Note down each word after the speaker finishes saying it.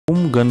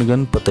ओम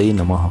गणगणपतये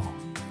नमः.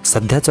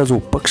 सध्याचा जो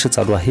पक्ष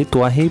चालू आहे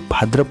तो आहे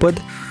भाद्रपद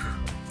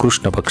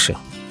कृष्ण पक्ष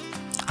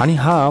आणि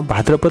हा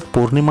भाद्रपद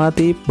पौर्णिमा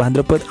ते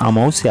भाद्रपद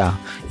अमावस्या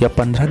या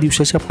 15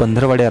 दिवसाच्या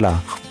पंधरवड्याला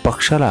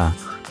पक्षाला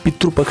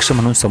पितृपक्ष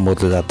म्हणून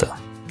संबोधलं जातं.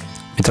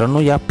 मित्रांनो,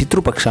 या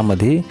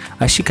पितृपक्षामध्ये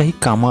अशी काही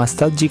कामं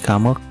असतात जी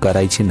कामं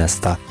करायची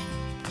नसतात.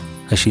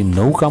 अशी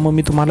 9 कामं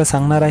मी तुम्हाला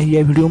सांगणार आहे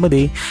या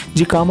व्हिडिओमध्ये,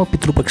 जी कामं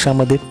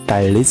पितृपक्षामध्ये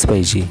टाळलीच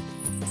पाहिजे.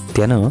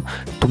 त्यानं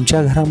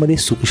तुमच्या घरामध्ये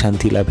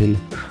सुखशांती लाभेल,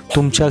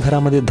 तुमच्या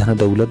घरामध्ये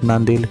धनदौलत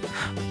नांदेल,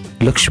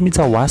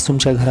 लक्ष्मीचा वास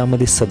तुमच्या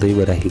घरामध्ये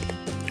सदैव राहील.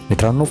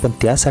 मित्रांनो, पण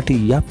त्यासाठी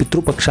या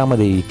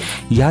पितृपक्षामध्ये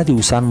या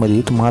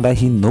दिवसांमध्ये तुम्हाला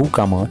ही 9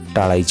 कामं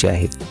टाळायची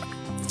आहेत.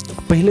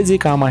 पहिलं जे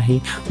काम आहे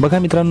बघा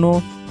मित्रांनो,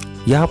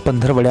 या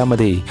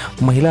पंधरवड्यामध्ये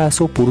महिला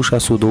असो पुरुष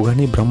असो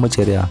दोघांनी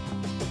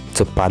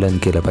ब्रह्मचर्याचं पालन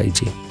केलं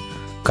पाहिजे.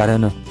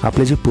 कारण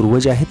आपले जे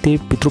पूर्वज आहेत ते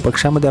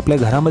पितृपक्षामध्ये आपल्या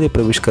घरामध्ये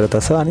प्रवेश करत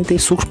असतात आणि ते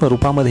सूक्ष्म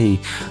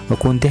रूपामध्ये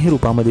कोणत्याही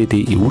रूपामध्ये ते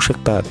येऊ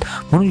शकतात.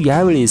 म्हणून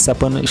यावेळेस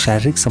आपण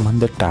शारीरिक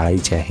संबंध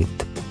टाळायचे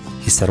आहेत,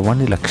 हे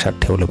सर्वांनी लक्षात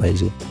ठेवलं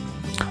पाहिजे.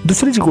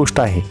 दुसरी जी गोष्ट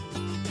आहे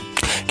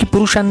की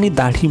पुरुषांनी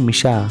दाढी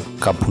मिशा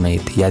कापू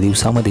नयेत या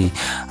दिवसामध्ये.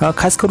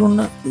 खास करून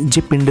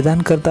जे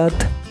पिंडदान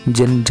करतात,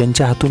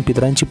 ज्यांच्या हातून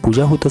पितरांची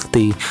पूजा होत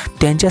असते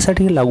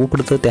त्यांच्यासाठी लागू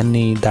पडतं.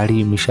 त्यांनी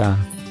दाढी मिशा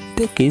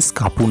ते केस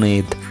कापू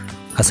नयेत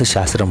असं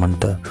शास्त्र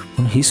म्हणतं.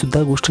 म्हणून ही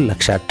सुद्धा गोष्ट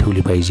लक्षात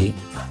ठेवली पाहिजे.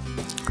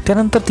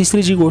 त्यानंतर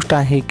तिसरी जी गोष्ट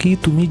आहे की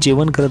तुम्ही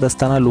जेवण करत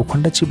असताना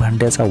लोखंडाची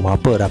भांड्याचा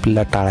वापर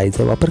आपल्याला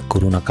टाळायचा, वापर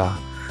करू नका.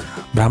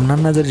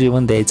 ब्राह्मणांना जर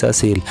जेवण द्यायचं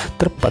असेल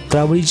तर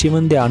पत्रावळी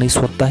जेवण द्या आणि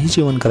स्वतःही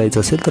जेवण करायचं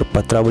असेल तर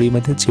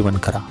पत्रावळीमध्ये जेवण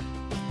करा.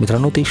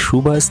 मित्रांनो, ते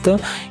शुभ असतं.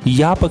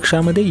 या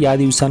पक्षामध्ये या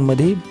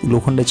दिवसांमध्ये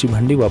लोखंडाची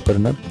भांडी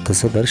वापरणं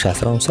तसं तर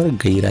शास्त्रानुसार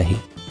गैर आहे.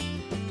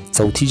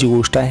 चौथी जी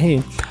गोष्ट आहे,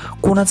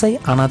 कोणाचाही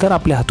अनादर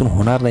आपल्या हातून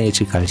होणार नाही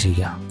याची काळजी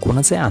घ्या.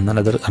 कोणाचाही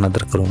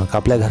अनादर करू नका.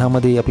 आपल्या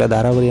घरामध्ये आपल्या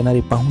दारावर येणारे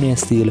पाहुणे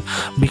असतील,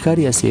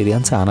 भिकारी असेल,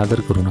 यांचा अनादर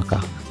करू नका.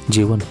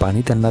 जेवण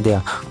पाणी त्यांना द्या.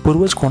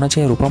 पूर्वज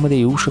कोणाच्या रूपामध्ये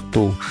येऊ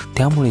शकतो,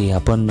 त्यामुळे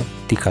आपण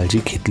ती काळजी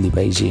घेतली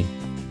पाहिजे.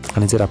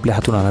 आणि जर आपल्या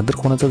हातून अनादर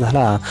कोणाचा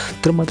झाला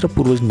तर मात्र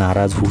पूर्वज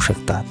नाराज होऊ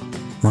शकतात.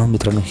 म्हणून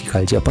मित्रांनो, ही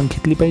काळजी आपण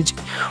घेतली पाहिजे.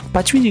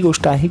 पाचवी जी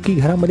गोष्ट आहे की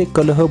घरामध्ये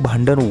कलह,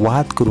 भांडण,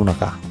 वाद करू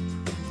नका.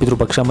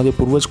 पितृपक्षामध्ये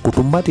पूर्वज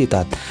कुटुंबात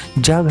येतात.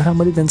 ज्या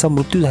घरामध्ये त्यांचा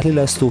मृत्यू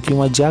झालेला असतो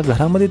किंवा ज्या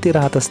घरामध्ये ते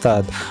राहत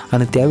असतात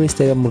आणि त्यावेळेस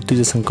त्या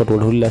मृत्यूचे संकट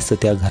ओढवलेलं असतं,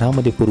 त्या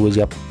घरामध्ये पूर्वज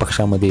या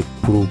पक्षामध्ये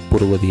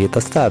पूर्वज येत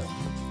असतात.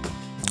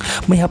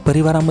 मग ह्या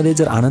परिवारामध्ये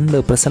जर आनंद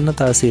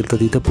प्रसन्नता असेल तर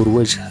तिथे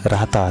पूर्वज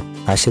राहतात,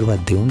 आशीर्वाद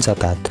देऊन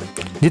जातात.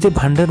 जिथे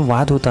भांडण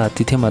वाद होतात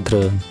तिथे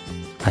मात्र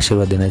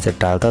आशीर्वाद देण्याचं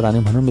टाळतात. आणि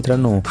म्हणून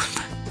मित्रांनो,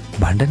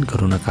 भांडण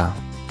करू नका.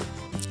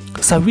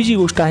 6वी जी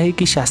गोष्ट आहे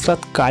की शास्त्रात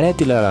काळ्या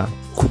तिळाला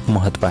खूप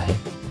महत्त्व आहे.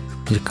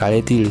 म्हणजे काळे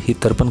तीळ ही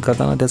तर्पण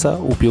करताना त्याचा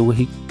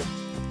उपयोगही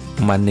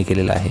मान्य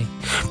केलेला आहे.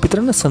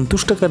 पितरांना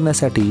संतुष्ट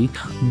करण्यासाठी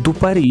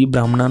दुपारी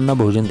ब्राह्मणांना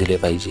भोजन दिले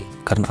पाहिजे.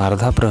 कारण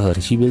अर्धा प्रहर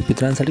ही वेळ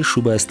पितरांसाठी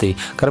शुभ असते.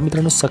 कारण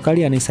मित्रांनो,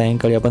 सकाळी आणि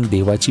सायंकाळी आपण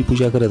देवाची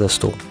पूजा करत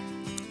असतो.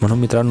 म्हणून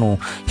मित्रांनो,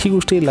 ही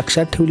गोष्ट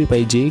लक्षात ठेवली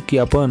पाहिजे की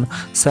आपण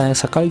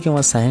सकाळी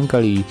किंवा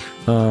सायंकाळी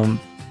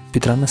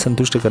पितरांना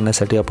संतुष्ट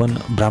करण्यासाठी आपण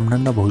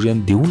ब्राह्मणांना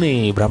भोजन देऊ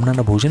नये.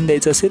 ब्राह्मणांना भोजन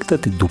द्यायचं असेल तर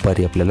ते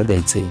दुपारी आपल्याला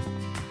द्यायचं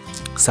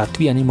आहे.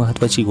 7वी आणि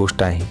महत्त्वाची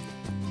गोष्ट आहे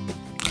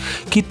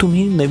की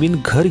तुम्ही नवीन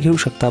घर घेऊ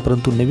शकता,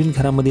 परंतु नवीन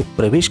घरामध्ये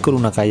प्रवेश करू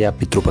नका या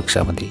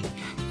पितृपक्षामध्ये.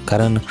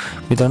 कारण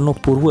मित्रांनो,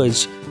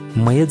 पूर्वज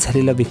मयत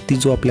झालेला व्यक्ती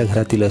जो आपल्या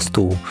घरातील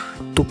असतो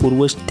तो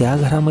पूर्वज त्या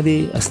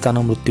घरामध्ये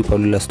असताना मृत्यू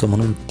पावलेला असतो.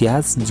 म्हणून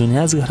त्याच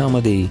जुन्याच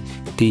घरामध्ये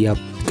ते या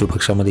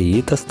पितृपक्षामध्ये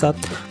येत असतात.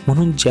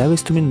 म्हणून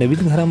ज्यावेळेस तुम्ही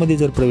नवीन घरामध्ये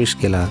जर प्रवेश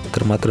केला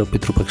तर मात्र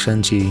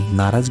पितृपक्षांची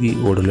नाराजगी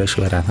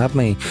ओढवल्याशिवाय राहणार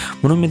नाही.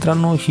 म्हणून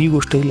मित्रांनो, ही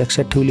गोष्टही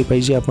लक्षात ठेवली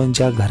पाहिजे. आपण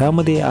ज्या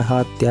घरामध्ये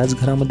आहात त्याच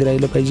घरामध्ये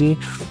राहिलं पाहिजे.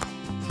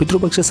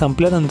 पितृपक्ष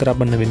संपल्यानंतर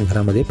आपण नवीन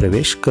घरामध्ये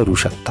प्रवेश करू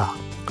शकता.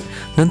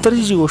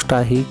 नंतरची जी गोष्ट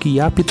आहे की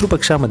या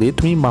पितृपक्षामध्ये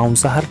तुम्ही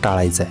मांसाहार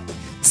टाळायचा आहे.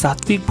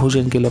 सात्विक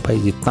भोजन केलं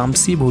पाहिजे.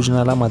 तामसी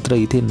भोजनाला मात्र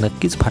इथे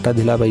नक्कीच फाटा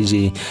दिला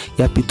पाहिजे.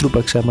 या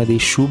पितृपक्षामध्ये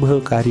शुभ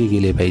कार्य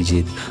केले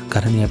पाहिजेत.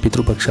 कारण या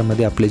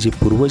पितृपक्षामध्ये आपले जे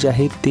पूर्वज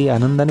आहेत ते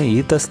आनंदाने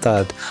येत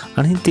असतात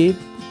आणि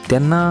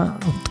त्यांना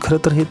खरं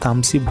तर हे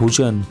तामसी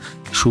भोजन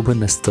शुभ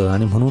नसतं.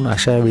 आणि म्हणून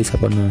अशा वेळेस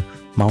आपण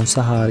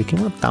मांसाहार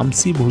किंवा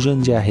तामसी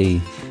भोजन जे आहे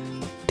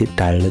ते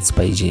टाळलंच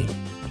पाहिजे.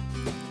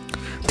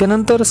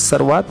 त्यानंतर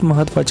सर्वात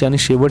महत्त्वाची आणि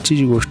शेवटची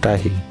जी गोष्ट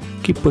आहे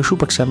की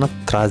पशुपक्ष्यांना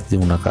त्रास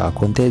देऊ नका.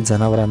 कोणत्याही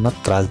जनावरांना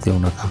त्रास देऊ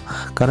नका.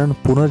 कारण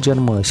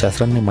पुनर्जन्म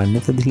शास्त्रांनी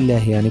मान्यता दिलेली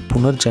आहे आणि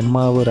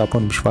पुनर्जन्मावर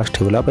आपण विश्वास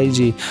ठेवला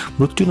पाहिजे.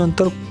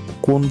 मृत्यूनंतर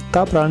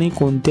कोणता प्राणी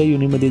कोणत्या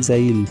योनीमध्ये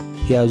जाईल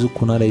हे अजून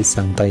कुणालाही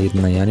सांगता येत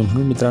नाही. आणि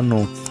म्हणून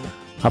मित्रांनो,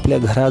 आपल्या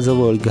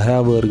घराजवळ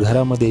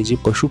घरामध्ये जे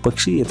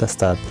पशुपक्षी येत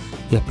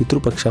असतात या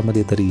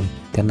पितृपक्षामध्ये तरी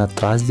त्यांना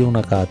त्रास देऊ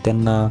नका.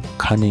 त्यांना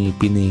खाणे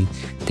पिणे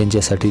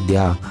त्यांच्यासाठी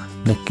द्या.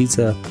 नक्कीच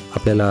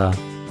आपल्याला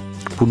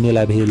पुण्य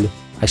लाभेल,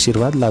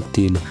 आशीर्वाद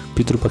लाभतील.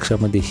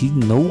 पितृपक्षामध्ये ही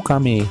 9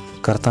 कामे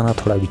करताना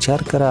थोडा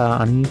विचार करा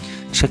आणि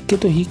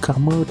शक्यतो ही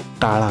कामं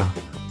टाळा.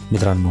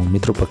 मित्रांनो,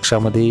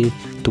 मित्रपक्षामध्ये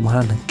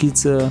तुम्हाला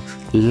नक्कीच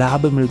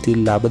लाभ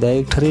मिळतील,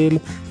 लाभदायक ठरेल.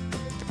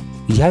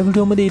 ह्या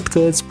व्हिडिओमध्ये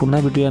इतकंच.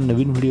 पुन्हा भेटूया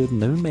नवीन व्हिडिओ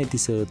नवीन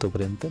माहितीसह.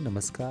 तोपर्यंत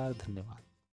नमस्कार, धन्यवाद.